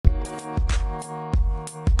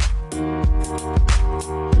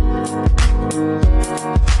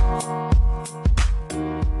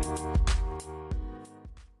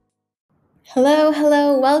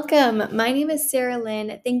welcome. My name is Sarah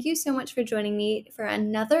Lynn. Thank you so much for joining me for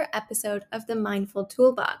another episode of the Mindful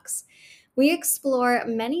Toolbox. We explore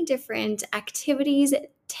many different activities,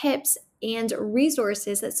 tips, and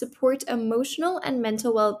resources that support emotional and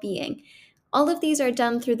mental well-being. All of these are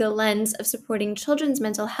done through the lens of supporting children's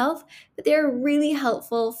mental health, but they're really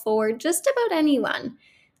helpful for just about anyone.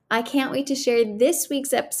 I can't wait to share this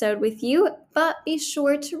week's episode with you, but be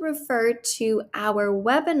sure to refer to our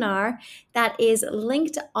webinar that is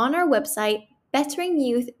linked on our website,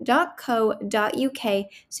 betteringyouth.co.uk,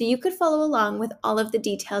 so you could follow along with all of the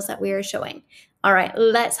details that we are showing. All right,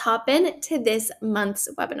 let's hop in to this month's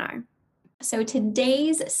webinar. So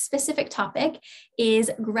today's specific topic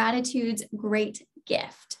is gratitude's great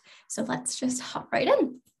gift. So let's just hop right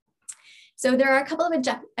in. So there are a couple of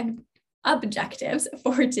objectives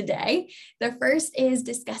for today. The first is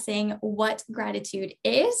discussing what gratitude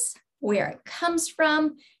is, where it comes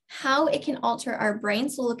from, how it can alter our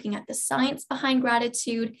brain. So looking at the science behind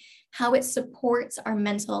gratitude, how it supports our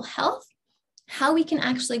mental health, how we can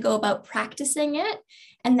actually go about practicing it,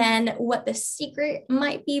 and then what the secret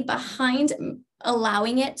might be behind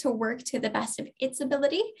allowing it to work to the best of its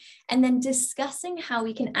ability, and then discussing how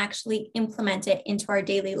we can actually implement it into our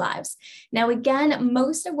daily lives. Now, again,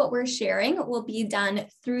 most of what we're sharing will be done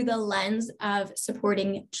through the lens of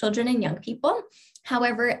supporting children and young people.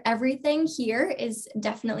 However, everything here is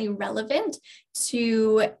definitely relevant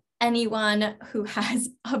to anyone who has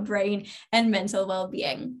a brain and mental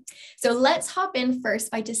well-being. So let's hop in first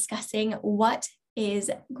by discussing what is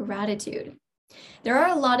gratitude. There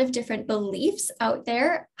are a lot of different beliefs out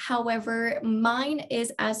there. However, mine is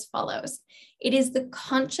as follows. It is the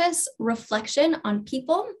conscious reflection on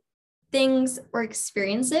people, things, or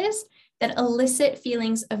experiences that elicit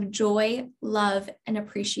feelings of joy, love, and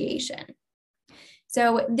appreciation.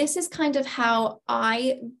 So this is kind of how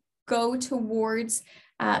I go towards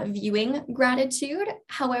viewing gratitude.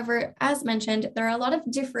 However, as mentioned, there are a lot of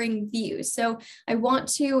differing views. So I want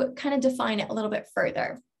to kind of define it a little bit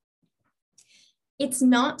further. It's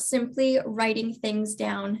not simply writing things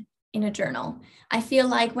down in a journal. I feel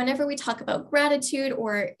like whenever we talk about gratitude,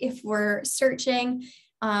 or if we're searching,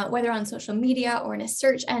 whether on social media or in a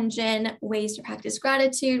search engine, ways to practice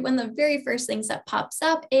gratitude, one of the very first things that pops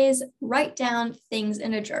up is write down things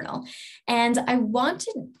in a journal. And I want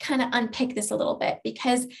to kind of unpick this a little bit,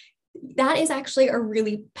 because that is actually a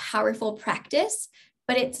really powerful practice,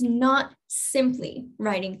 but it's not simply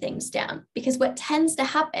writing things down, because what tends to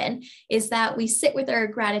happen is that we sit with our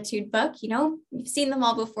gratitude book, you've seen them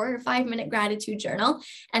all before, a 5-minute gratitude journal,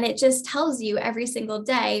 and it just tells you every single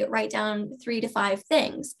day, write down 3 to 5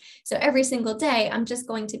 things. So every single day, I'm just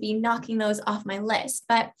going to be knocking those off my list.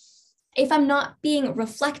 But if I'm not being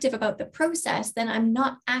reflective about the process, then I'm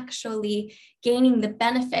not actually gaining the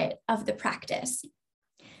benefit of the practice.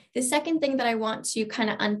 The second thing that I want to kind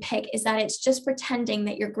of unpick is that it's just pretending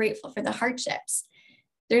that you're grateful for the hardships.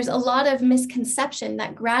 There's a lot of misconception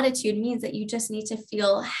that gratitude means that you just need to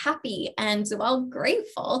feel happy and, well,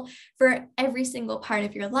 grateful for every single part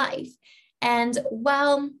of your life. And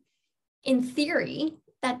while in theory,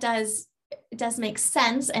 that does make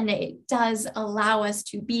sense, and it does allow us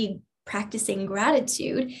to be practicing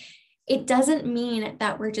gratitude, it doesn't mean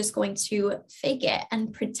that we're just going to fake it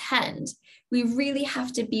and pretend. We really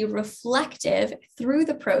have to be reflective through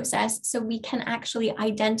the process so we can actually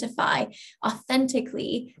identify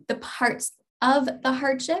authentically the parts of the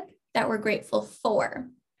hardship that we're grateful for.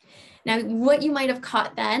 Now, what you might have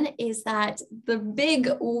caught then is that the big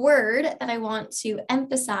word that I want to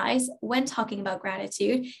emphasize when talking about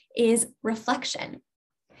gratitude is reflection.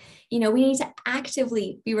 We need to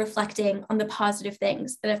actively be reflecting on the positive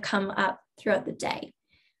things that have come up throughout the day.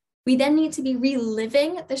 We then need to be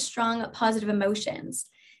reliving the strong positive emotions.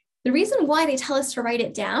 The reason why they tell us to write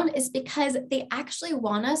it down is because they actually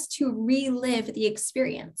want us to relive the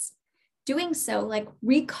experience. Doing so, like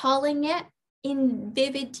recalling it in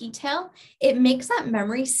vivid detail, it makes that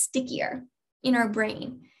memory stickier in our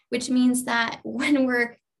brain, which means that when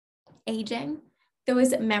we're aging,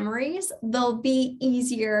 those memories, they'll be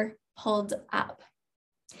easier pulled up.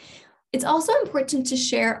 It's also important to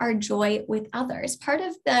share our joy with others. Part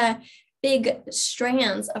of the big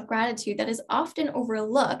strands of gratitude that is often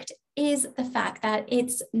overlooked is the fact that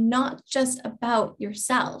it's not just about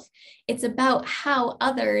yourself. It's about how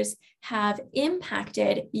others have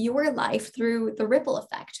impacted your life through the ripple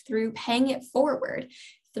effect, through paying it forward,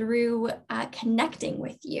 through connecting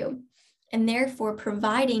with you, and therefore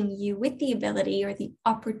providing you with the ability or the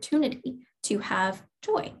opportunity to have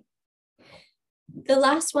joy. The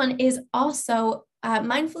last one is also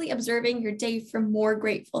mindfully observing your day for more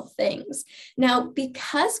grateful things. Now,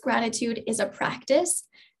 because gratitude is a practice,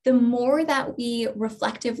 the more that we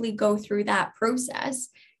reflectively go through that process,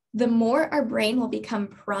 the more our brain will become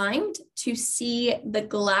primed to see the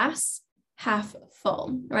glass half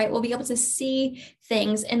full, right? We'll be able to see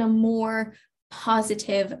things in a more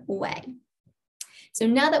positive way. So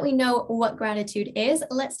now that we know what gratitude is,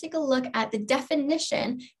 let's take a look at the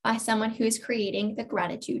definition by someone who is creating the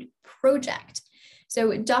Gratitude Project.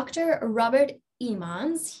 So Dr. Robert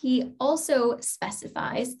Emmons, he also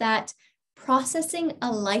specifies that processing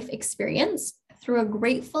a life experience through a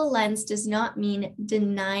grateful lens does not mean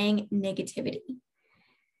denying negativity.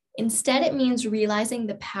 Instead, it means realizing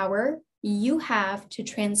the power you have to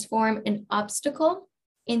transform an obstacle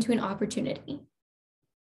into an opportunity.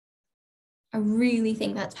 I really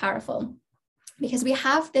think that's powerful because we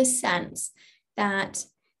have this sense that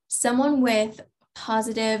someone with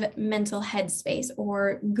positive mental headspace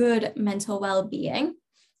or good mental well-being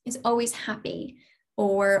is always happy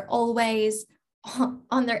or always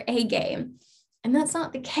on their A game. And that's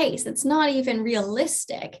not the case. It's not even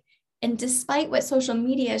realistic. And despite what social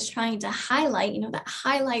media is trying to highlight, that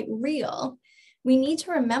highlight reel, we need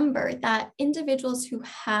to remember that individuals who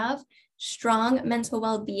have strong mental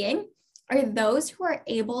well-being are those who are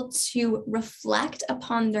able to reflect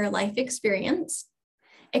upon their life experience,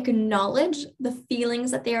 acknowledge the feelings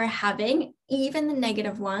that they are having, even the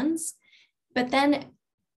negative ones, but then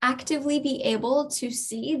actively be able to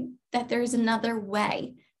see that there's another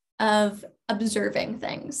way of observing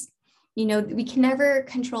things. We can never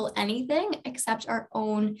control anything except our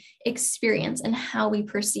own experience and how we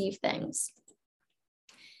perceive things.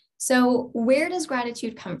 So where does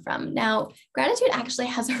gratitude come from? Now, gratitude actually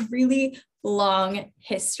has a really long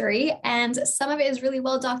history, and some of it is really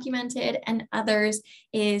well documented and others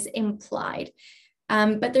is implied.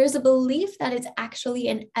 But there's a belief that it's actually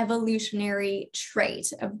an evolutionary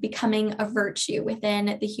trait of becoming a virtue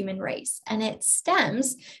within the human race. And it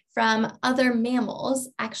stems from other mammals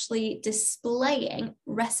actually displaying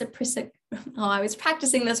reciprocity. Oh, I was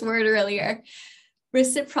practicing this word earlier.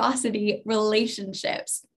 Reciprocity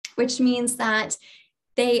relationships, which means that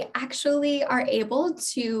they actually are able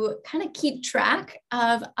to kind of keep track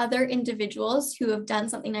of other individuals who have done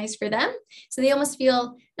something nice for them. So they almost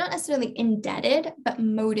feel not necessarily indebted, but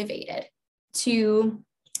motivated to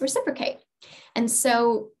reciprocate. And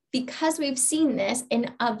so because we've seen this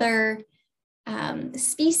in other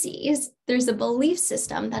species, there's a belief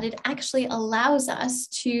system that it actually allows us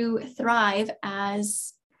to thrive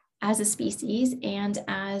as a species and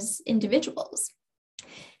as individuals.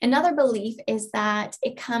 Another belief is that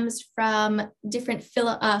it comes from different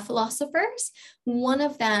philosophers. One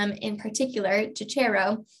of them in particular,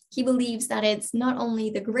 Cicero, he believes that it's not only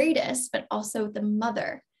the greatest, but also the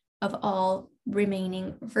mother of all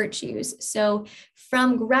remaining virtues. So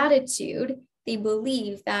from gratitude, they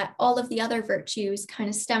believe that all of the other virtues kind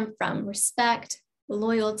of stem from respect,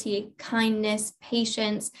 loyalty, kindness,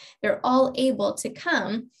 patience. They're all able to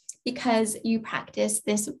come because you practice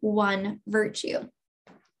this one virtue.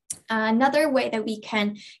 Another way that we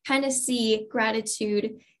can kind of see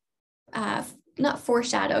gratitude, not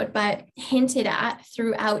foreshadowed, but hinted at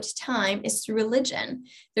throughout time is through religion.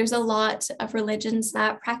 There's a lot of religions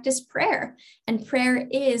that practice prayer, and prayer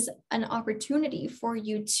is an opportunity for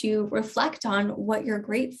you to reflect on what you're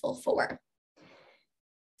grateful for.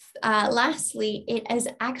 Lastly, it is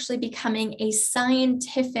actually becoming a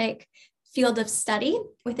scientific field of study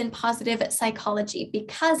within positive psychology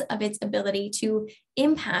because of its ability to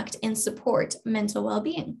impact and support mental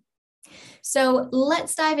well-being. So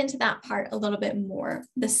let's dive into that part a little bit more,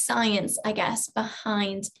 the science, I guess,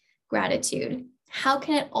 behind gratitude. How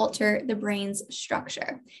can it alter the brain's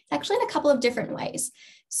structure? It's actually in a couple of different ways.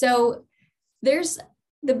 So there's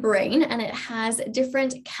the brain, and it has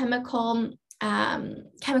different chemicals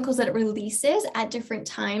that it releases at different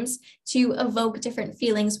times to evoke different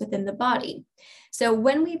feelings within the body. So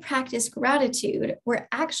when we practice gratitude, we're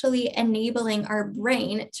actually enabling our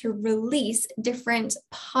brain to release different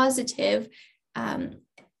positive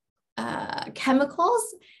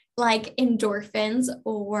chemicals like endorphins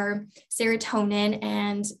or serotonin,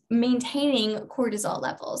 and maintaining cortisol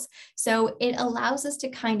levels. So it allows us to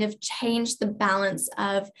kind of change the balance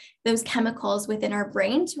of those chemicals within our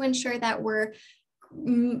brain to ensure that we're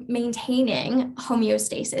maintaining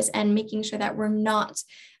homeostasis and making sure that we're not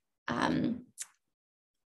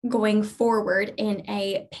going forward in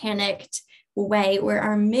a panicked way where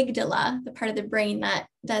our amygdala, the part of the brain that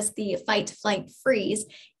does the fight, flight, freeze,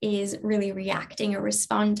 is really reacting or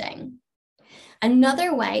responding.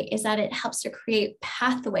 Another way is that it helps to create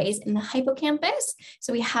pathways in the hippocampus,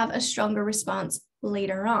 so we have a stronger response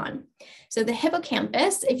later on. So the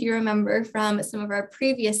hippocampus, if you remember from some of our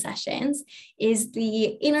previous sessions, is the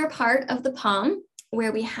inner part of the palm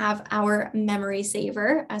where we have our memory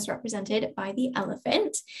saver as represented by the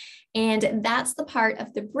elephant. And that's the part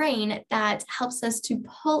of the brain that helps us to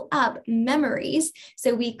pull up memories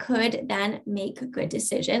so we could then make good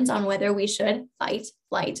decisions on whether we should fight,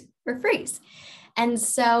 flight, or freeze. And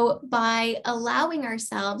so by allowing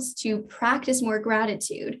ourselves to practice more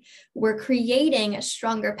gratitude, we're creating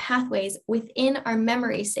stronger pathways within our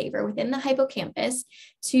memory saver, within the hippocampus,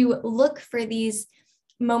 to look for these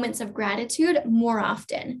moments of gratitude more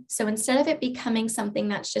often. So instead of it becoming something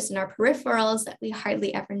that's just in our peripherals that we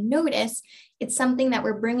hardly ever notice, it's something that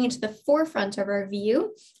we're bringing to the forefront of our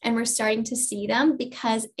view, and we're starting to see them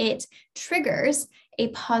because it triggers a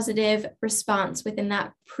positive response within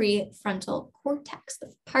that prefrontal cortex,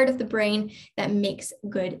 the part of the brain that makes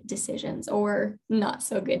good decisions or not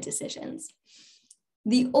so good decisions.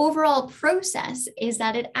 The overall process is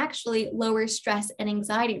that it actually lowers stress and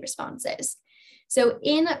anxiety responses. So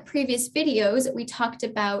in previous videos, we talked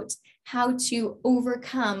about how to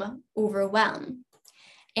overcome overwhelm.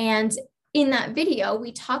 And in that video,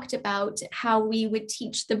 we talked about how we would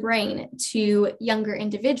teach the brain to younger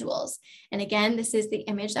individuals. And again, this is the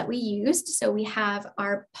image that we used. So we have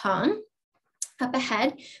our palm up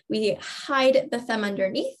ahead, we hide the thumb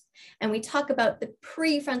underneath, and we talk about the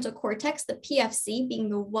prefrontal cortex, the PFC, being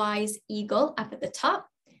the wise eagle up at the top.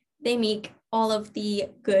 They make all of the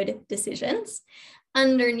good decisions.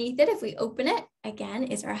 Underneath it, if we open it, again,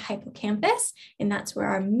 is our hippocampus, and that's where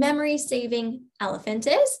our memory-saving elephant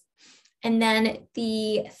is. And then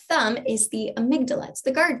the thumb is the amygdala, it's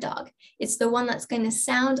the guard dog. It's the one that's going to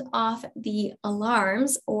sound off the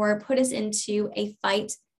alarms or put us into a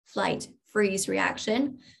fight, flight, freeze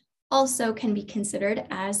reaction. Also can be considered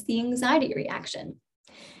as the anxiety reaction.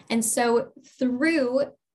 And so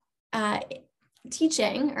through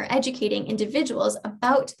teaching or educating individuals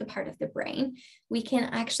about the part of the brain, we can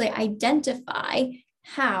actually identify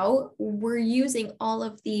how we're using all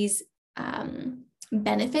of these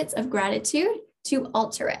benefits of gratitude to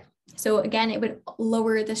alter it. So again, it would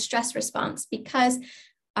lower the stress response because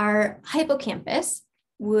our hippocampus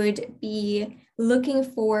would be looking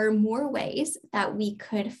for more ways that we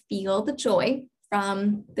could feel the joy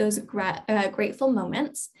from those grateful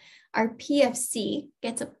moments. Our PFC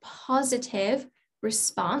gets a positive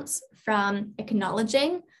response from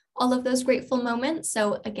acknowledging all of those grateful moments.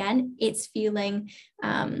 So again, it's feeling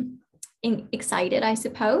excited, I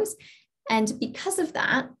suppose. And because of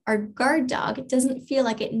that, our guard dog doesn't feel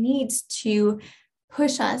like it needs to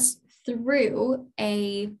push us through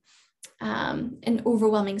an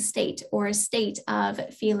overwhelming state or a state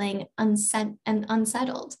of feeling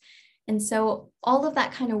unsettled. And so all of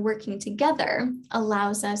that kind of working together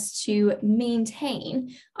allows us to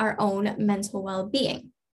maintain our own mental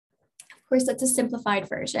well-being. Of course, that's a simplified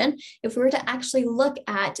version. If we were to actually look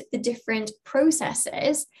at the different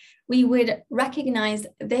processes, we would recognize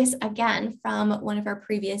this again from one of our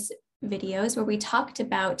previous videos where we talked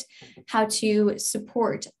about how to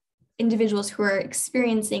support individuals who are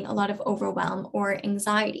experiencing a lot of overwhelm or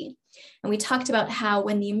anxiety. And we talked about how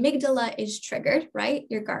when the amygdala is triggered, right,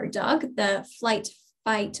 your guard dog, the flight,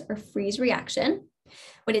 fight, or freeze reaction,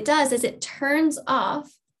 what it does is it turns off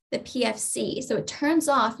the PFC. So it turns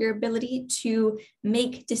off your ability to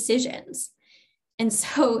make decisions. And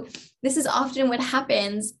so this is often what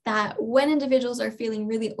happens, that when individuals are feeling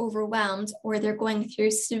really overwhelmed or they're going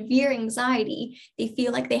through severe anxiety, they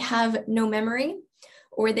feel like they have no memory,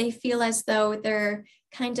 or they feel as though they're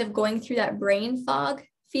kind of going through that brain fog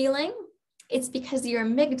feeling. It's because your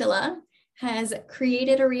amygdala has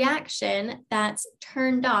created a reaction that's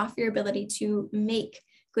turned off your ability to make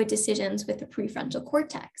good decisions with the prefrontal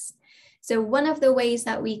cortex. So one of the ways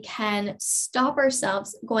that we can stop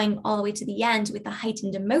ourselves going all the way to the end with the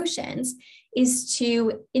heightened emotions is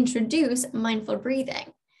to introduce mindful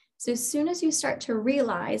breathing. So as soon as you start to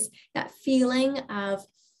realize that feeling of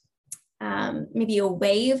maybe a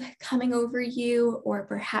wave coming over you, or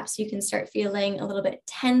perhaps you can start feeling a little bit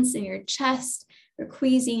tense in your chest or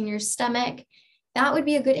queasy in your stomach, that would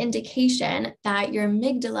be a good indication that your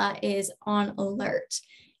amygdala is on alert,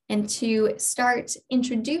 and to start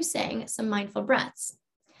introducing some mindful breaths.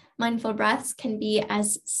 Mindful breaths can be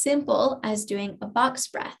as simple as doing a box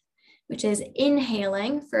breath, which is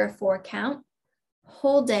inhaling for a 4 count,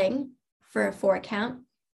 holding for a 4 count,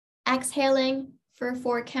 exhaling for a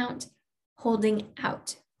 4 count, holding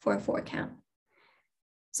out for a 4 count.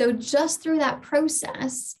 So just through that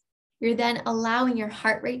process, you're then allowing your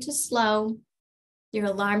heart rate to slow, your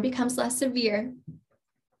alarm becomes less severe,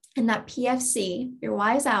 and that PFC, your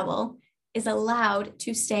wise owl, is allowed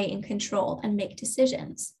to stay in control and make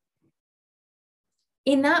decisions.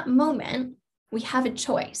 In that moment, we have a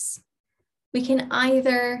choice. We can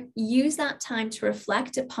either use that time to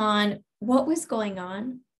reflect upon what was going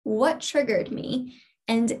on, what triggered me,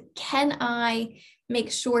 and can I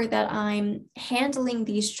make sure that I'm handling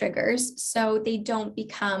these triggers so they don't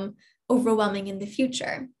become overwhelming in the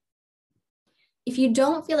future. If you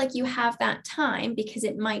don't feel like you have that time, because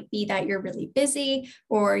it might be that you're really busy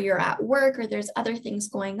or you're at work or there's other things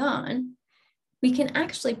going on, we can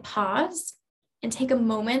actually pause and take a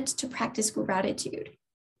moment to practice gratitude.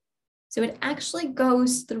 So it actually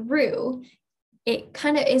goes through, it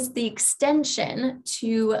kind of is the extension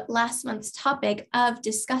to last month's topic of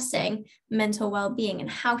discussing mental well-being and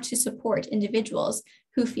how to support individuals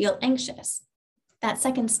who feel anxious. That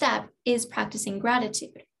second step is practicing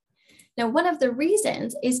gratitude. Now, one of the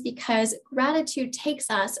reasons is because gratitude takes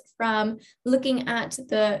us from looking at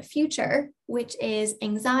the future, which is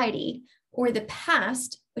anxiety, or the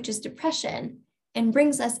past, which is depression, and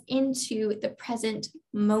brings us into the present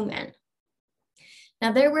moment.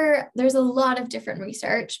 Now, there's a lot of different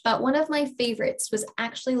research, but one of my favorites was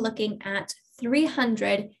actually looking at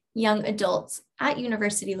 300 young adults at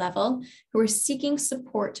university level who were seeking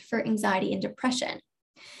support for anxiety and depression.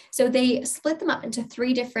 So they split them up into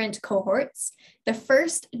 3 different cohorts. The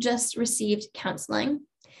first just received counseling.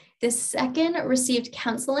 The second received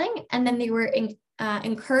counseling, and then they were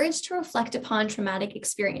encouraged to reflect upon traumatic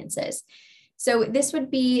experiences. So this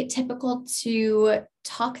would be typical to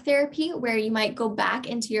talk therapy, where you might go back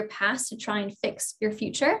into your past to try and fix your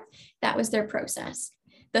future. That was their process.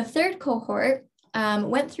 The third cohort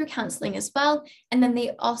went through counseling as well, and then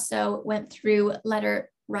they also went through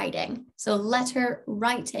letter writing. So letter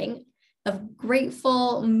writing of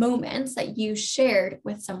grateful moments that you shared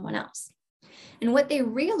with someone else. And what they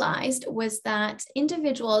realized was that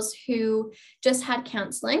individuals who just had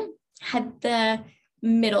counseling had the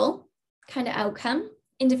middle kind of outcome.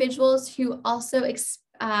 Individuals who also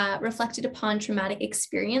reflected upon traumatic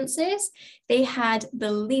experiences, they had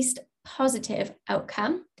the least positive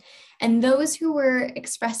outcome. And those who were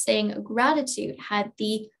expressing gratitude had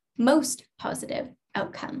the most positive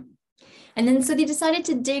outcome. And then so they decided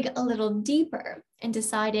to dig a little deeper and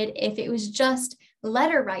decided if it was just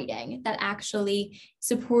letter writing that actually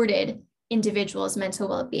supported individuals' mental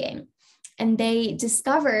well-being. And they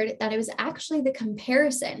discovered that it was actually the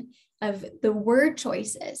comparison of the word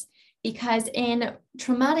choices, because in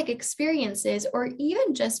traumatic experiences, or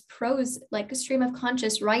even just prose, like a stream of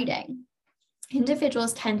conscious writing,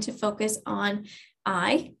 individuals tend to focus on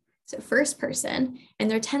I, so first person, and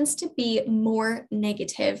there tends to be more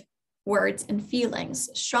negative words and feelings,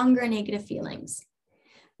 stronger negative feelings.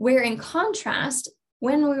 Where in contrast,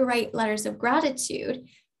 when we write letters of gratitude,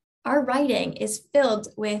 our writing is filled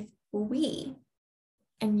with we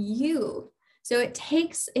and you. So it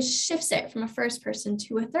shifts it from a first person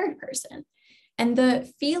to a third person. And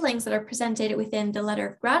the feelings that are presented within the letter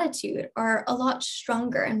of gratitude are a lot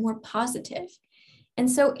stronger and more positive. And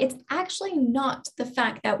so it's actually not the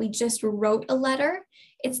fact that we just wrote a letter,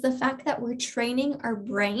 it's the fact that we're training our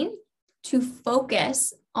brain to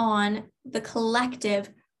focus on the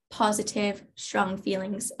collective, positive, strong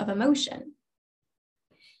feelings of emotion.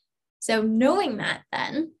 So knowing that,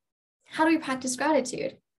 then, how do we practice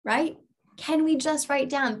gratitude, right? Can we just write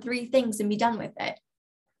down 3 things and be done with it?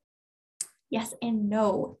 Yes and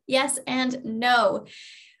no. Yes and no.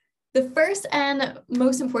 The first and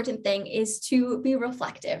most important thing is to be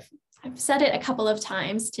reflective. I've said it a couple of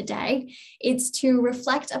times today. It's to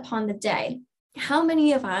reflect upon the day. How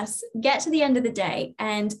many of us get to the end of the day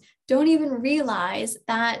and don't even realize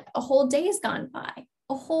that a whole day has gone by?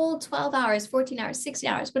 A whole 12 hours, 14 hours, 16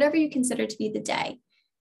 hours, whatever you consider to be the day.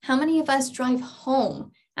 How many of us drive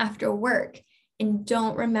home after work and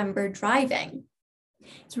don't remember driving?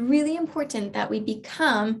 It's really important that we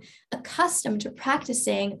become accustomed to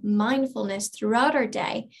practicing mindfulness throughout our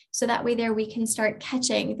day, so that way there we can start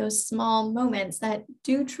catching those small moments that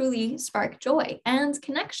do truly spark joy and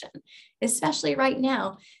connection, especially right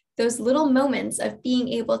now. Those little moments of being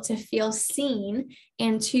able to feel seen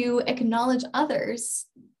and to acknowledge others,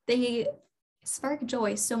 they spark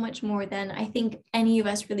joy so much more than I think any of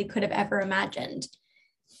us really could have ever imagined.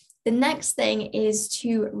 The next thing is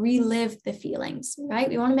to relive the feelings, right?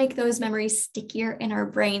 We want to make those memories stickier in our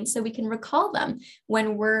brain so we can recall them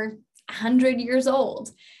when we're 100 years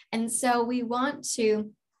old. And so we want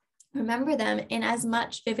to remember them in as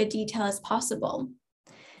much vivid detail as possible.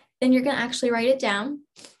 Then you're going to actually write it down,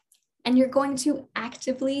 and you're going to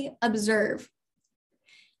actively observe.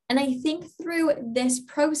 And I think through this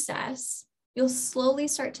process, you'll slowly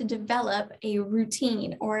start to develop a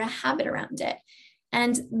routine or a habit around it.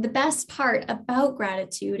 And the best part about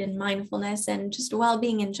gratitude and mindfulness and just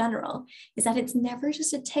well-being in general is that it's never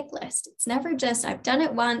just a tick list. It's never just, I've done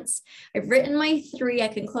it once, I've written my 3, I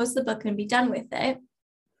can close the book and be done with it.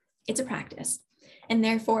 It's a practice. And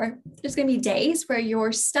therefore, there's going to be days where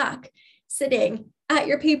you're stuck sitting at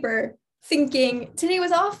your paper thinking, today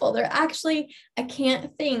was awful. I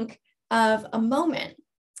can't think of a moment.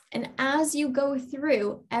 And as you go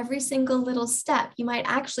through every single little step, you might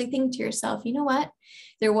actually think to yourself, you know what?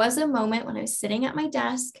 There was a moment when I was sitting at my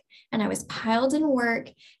desk and I was piled in work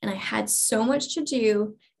and I had so much to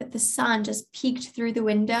do that the sun just peeked through the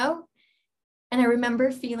window. And I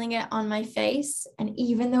remember feeling it on my face. And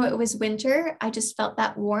even though it was winter, I just felt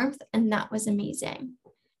that warmth, and that was amazing.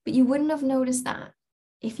 But you wouldn't have noticed that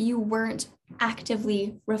if you weren't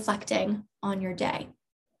actively reflecting on your day.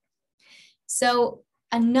 So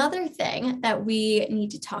another thing that we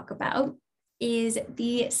need to talk about is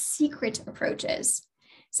the secret approaches.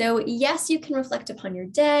 So yes, you can reflect upon your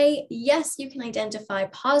day. Yes, you can identify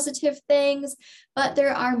positive things, but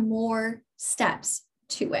there are more steps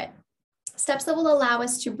to it. Steps that will allow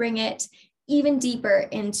us to bring it even deeper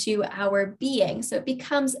into our being. So it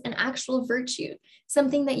becomes an actual virtue,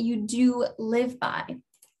 something that you do live by.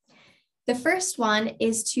 The first one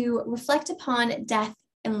is to reflect upon death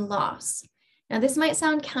and loss. Now, this might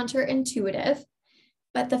sound counterintuitive,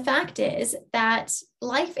 but the fact is that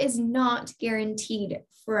life is not guaranteed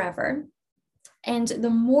forever. And the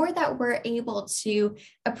more that we're able to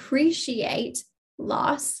appreciate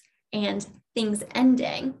loss and things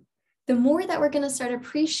ending, the more that we're going to start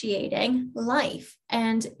appreciating life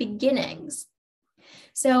and beginnings.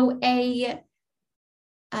 So a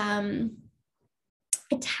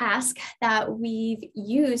task that we've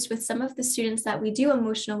used with some of the students that we do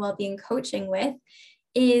emotional well-being coaching with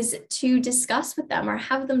is to discuss with them or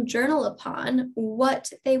have them journal upon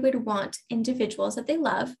what they would want individuals that they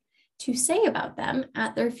love to say about them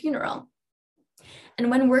at their funeral.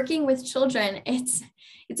 And when working with children, it's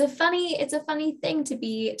a funny thing to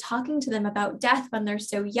be talking to them about death when they're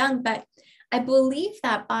so young, but I believe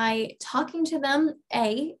that by talking to them,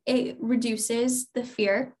 it reduces the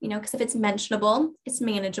fear, because if it's mentionable, it's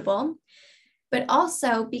manageable, but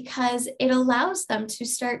also because it allows them to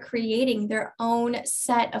start creating their own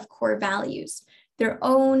set of core values, their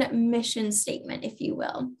own mission statement, if you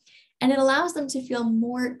will. And it allows them to feel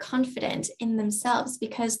more confident in themselves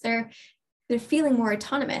because they're feeling more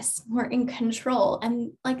autonomous, more in control,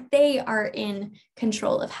 and like they are in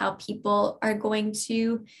control of how people are going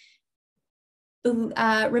to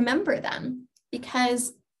remember them,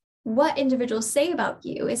 because what individuals say about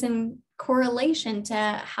you is in correlation to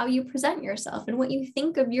how you present yourself and what you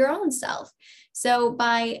think of your own self. So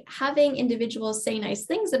by having individuals say nice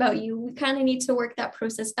things about you, we kind of need to work that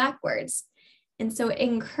process backwards. And so it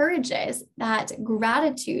encourages that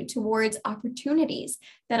gratitude towards opportunities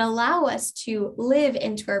that allow us to live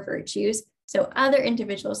into our virtues so other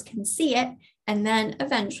individuals can see it and then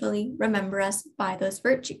eventually remember us by those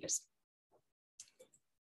virtues.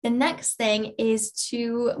 The next thing is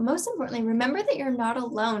to, most importantly, remember that you're not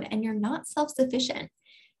alone and you're not self-sufficient,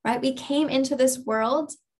 right? We came into this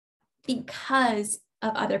world because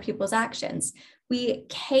of other people's actions. We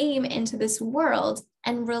came into this world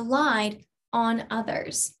and relied on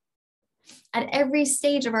others. At every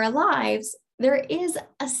stage of our lives, there is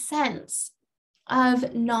a sense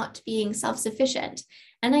of not being self-sufficient.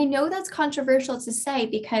 And I know that's controversial to say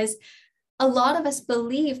because a lot of us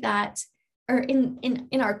believe that, or in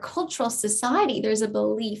our cultural society, there's a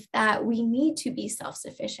belief that we need to be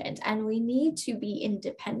self-sufficient and we need to be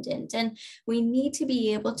independent and we need to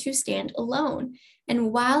be able to stand alone.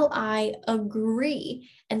 And while I agree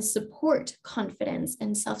and support confidence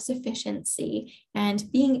and self-sufficiency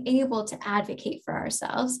and being able to advocate for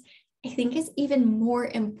ourselves, I think it's even more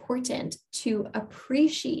important to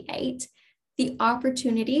appreciate the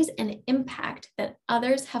opportunities and impact that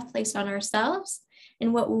others have placed on ourselves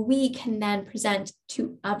and what we can then present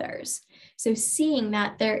to others. So seeing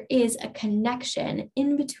that there is a connection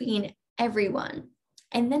in between everyone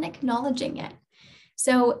and then acknowledging it.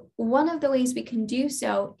 So one of the ways we can do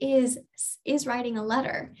so is writing a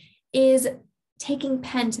letter, is taking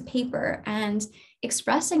pen to paper and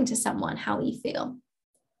expressing to someone how we feel.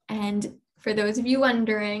 And for those of you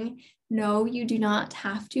wondering, no, you do not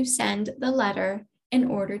have to send the letter in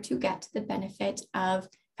order to get the benefit of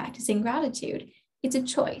practicing gratitude. It's a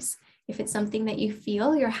choice. If it's something that you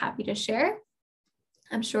feel you're happy to share,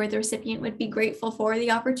 I'm sure the recipient would be grateful for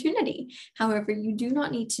the opportunity. However, you do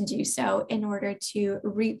not need to do so in order to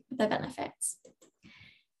reap the benefits.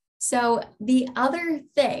 So the other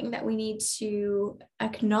thing that we need to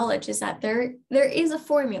acknowledge is that there is a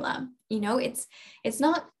formula. It's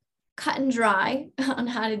not cut and dry on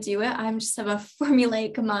how to do it. I'm just have a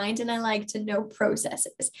formulaic mind and I like to know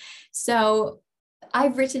processes. So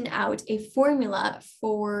I've written out a formula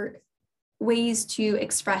for ways to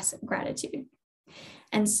express gratitude.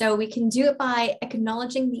 And so we can do it by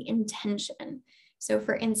acknowledging the intention. So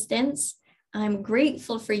for instance, I'm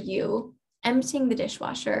grateful for you emptying the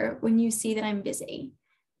dishwasher when you see that I'm busy.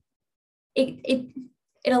 It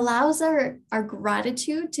allows our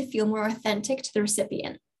gratitude to feel more authentic to the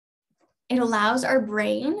recipient. It allows our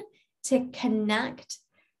brain to connect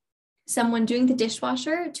someone doing the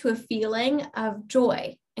dishwasher to a feeling of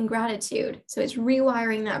joy and gratitude. So it's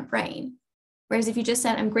rewiring that brain. Whereas if you just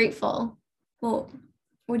said, I'm grateful, well,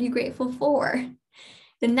 what are you grateful for?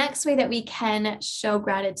 The next way that we can show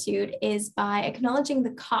gratitude is by acknowledging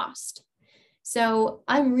the cost. So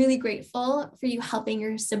I'm really grateful for you helping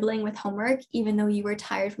your sibling with homework, even though you were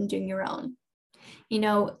tired from doing your own.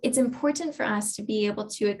 It's important for us to be able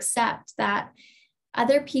to accept that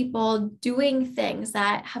other people doing things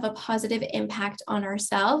that have a positive impact on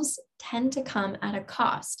ourselves tend to come at a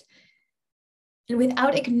cost. And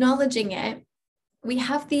without acknowledging it, we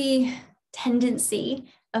have the tendency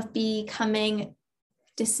of becoming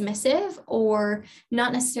dismissive or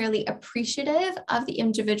not necessarily appreciative of the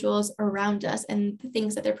individuals around us and the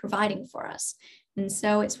things that they're providing for us. And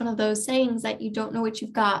so it's one of those sayings that you don't know what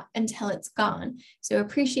you've got until it's gone. So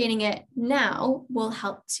appreciating it now will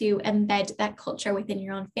help to embed that culture within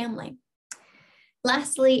your own family.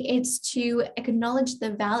 Lastly, it's to acknowledge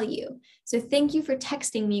the value. So thank you for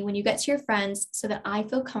texting me when you get to your friends so that I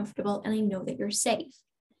feel comfortable and I know that you're safe.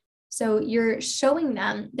 So you're showing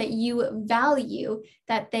them that you value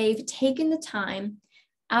that they've taken the time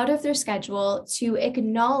out of their schedule to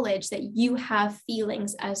acknowledge that you have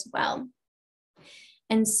feelings as well.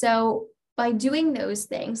 And so by doing those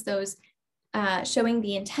things, showing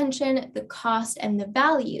the intention, the cost, and the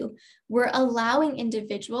value, we're allowing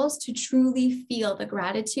individuals to truly feel the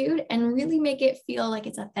gratitude and really make it feel like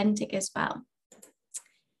it's authentic as well.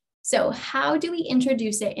 So how do we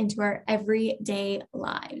introduce it into our everyday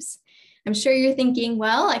lives? I'm sure you're thinking,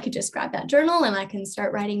 well, I could just grab that journal and I can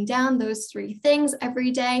start writing down those 3 things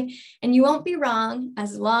every day. And you won't be wrong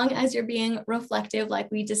as long as you're being reflective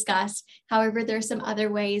like we discussed. However, there are some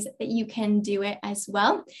other ways that you can do it as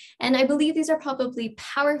well. And I believe these are probably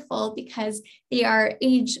powerful because they are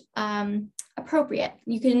age appropriate.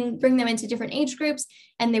 You can bring them into different age groups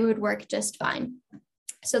and they would work just fine.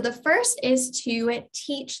 So the first is to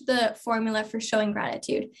teach the formula for showing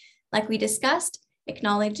gratitude. Like we discussed,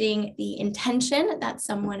 acknowledging the intention that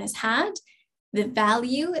someone has had, the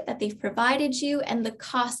value that they've provided you, and the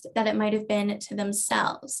cost that it might have been to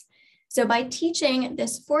themselves. So by teaching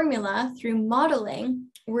this formula through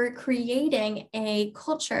modeling, we're creating a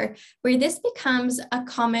culture where this becomes a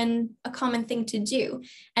common thing to do.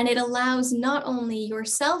 And it allows not only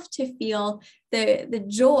yourself to feel the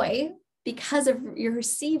joy because of you're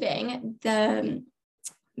receiving the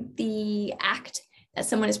act that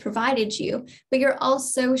someone has provided you, but you're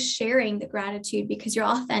also sharing the gratitude because you're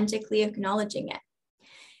authentically acknowledging it.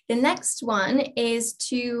 The next one is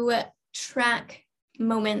to track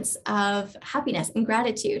moments of happiness and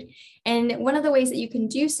gratitude. And one of the ways that you can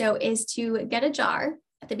do so is to get a jar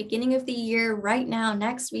at the beginning of the year, right now,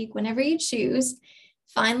 next week, whenever you choose,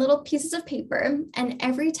 find little pieces of paper. And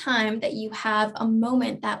every time that you have a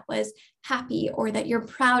moment that was happy or that you're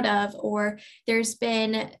proud of, or there's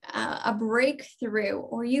been a breakthrough,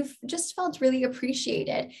 or you've just felt really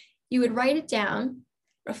appreciated, you would write it down,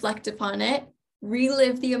 reflect upon it,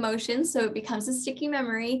 relive the emotions so it becomes a sticky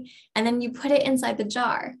memory, and then you put it inside the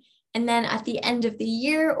jar. And then at the end of the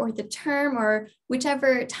year or the term or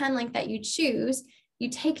whichever time length that you choose, you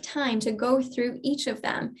take time to go through each of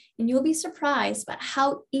them, and you'll be surprised by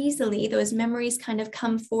how easily those memories kind of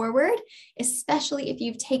come forward, especially if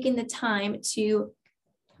you've taken the time to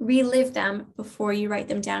relive them before you write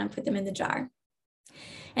them down and put them in the jar.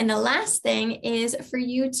 And the last thing is for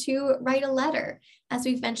you to write a letter. As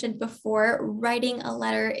we've mentioned before, writing a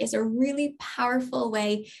letter is a really powerful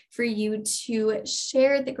way for you to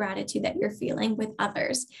share the gratitude that you're feeling with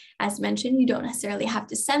others. As mentioned, you don't necessarily have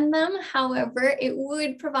to send them. However, it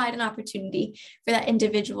would provide an opportunity for that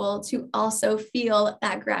individual to also feel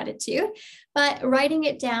that gratitude. But writing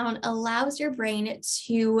it down allows your brain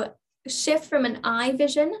to shift from an I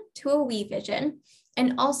vision to a we vision,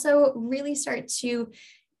 and also really start to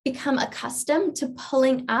become accustomed to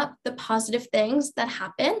pulling up the positive things that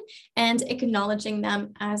happen and acknowledging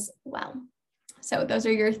them as well. So those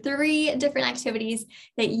are your 3 different activities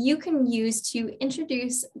that you can use to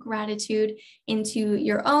introduce gratitude into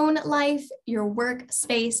your own life, your work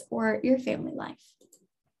space, or your family life.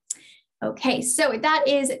 Okay, so that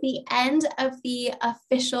is the end of the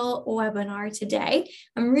official webinar today.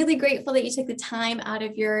 I'm really grateful that you took the time out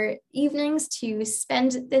of your evenings to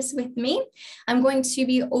spend this with me. I'm going to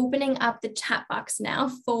be opening up the chat box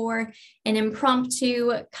now for an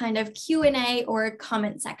impromptu kind of Q&A or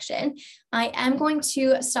comment section. I am going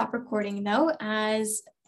to stop recording though, as